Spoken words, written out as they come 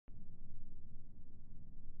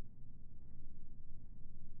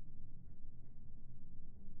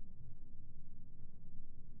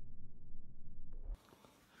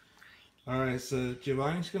Alright, so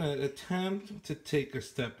Giovanni's going to attempt to take a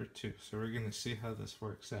step or two. So we're going to see how this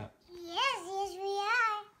works out. Yes, we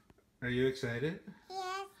are. Are you excited?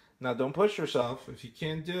 Yes. Now don't push yourself. If you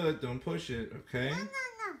can't do it, don't push it, okay? No.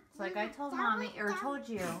 It's like I told Mommy, or told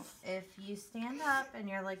you, if you stand up and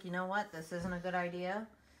you're like, you know what, this isn't a good idea,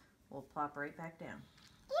 we'll plop right back down.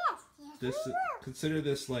 Yes, we will. Consider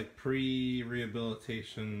this like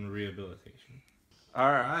pre-rehabilitation rehabilitation.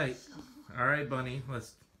 Alright, Bunny.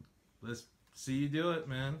 Let's see you do it,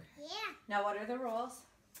 man. Yeah. Now what are the rules?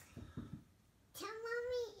 Tell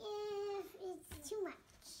Mommy if it's too much.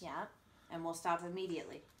 Yeah, and we'll stop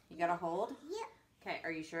immediately. You gotta hold? Yep. Okay,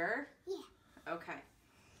 are you sure? Yeah. Okay.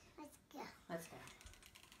 Let's go. Let's go.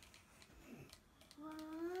 1,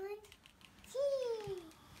 2,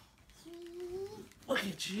 3. Look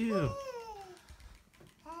at you. 4,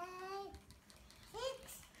 5, 6.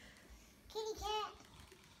 Kitty cat.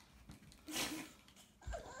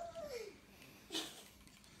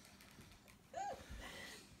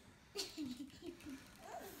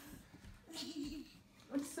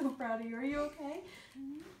 I'm so proud of you. Are you okay?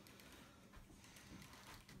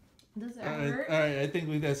 Does it All hurt? right. I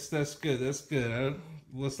think that's good. That's good.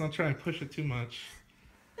 Let's not try and push it too much.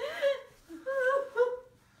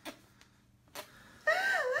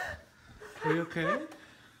 Are you okay? Get in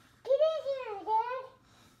here, Dad.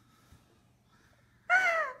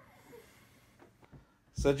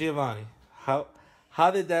 So Giovanni, how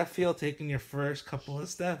did that feel taking your first couple of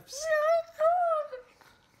steps?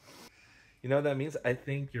 You know what that means? I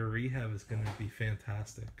think your rehab is going to be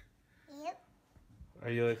fantastic. Yep. Are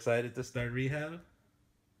you excited to start rehab?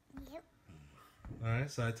 Yep. All right,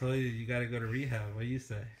 so I told you got to go to rehab. What do you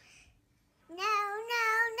say? No.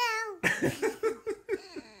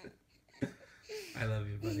 I love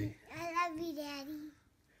you, buddy.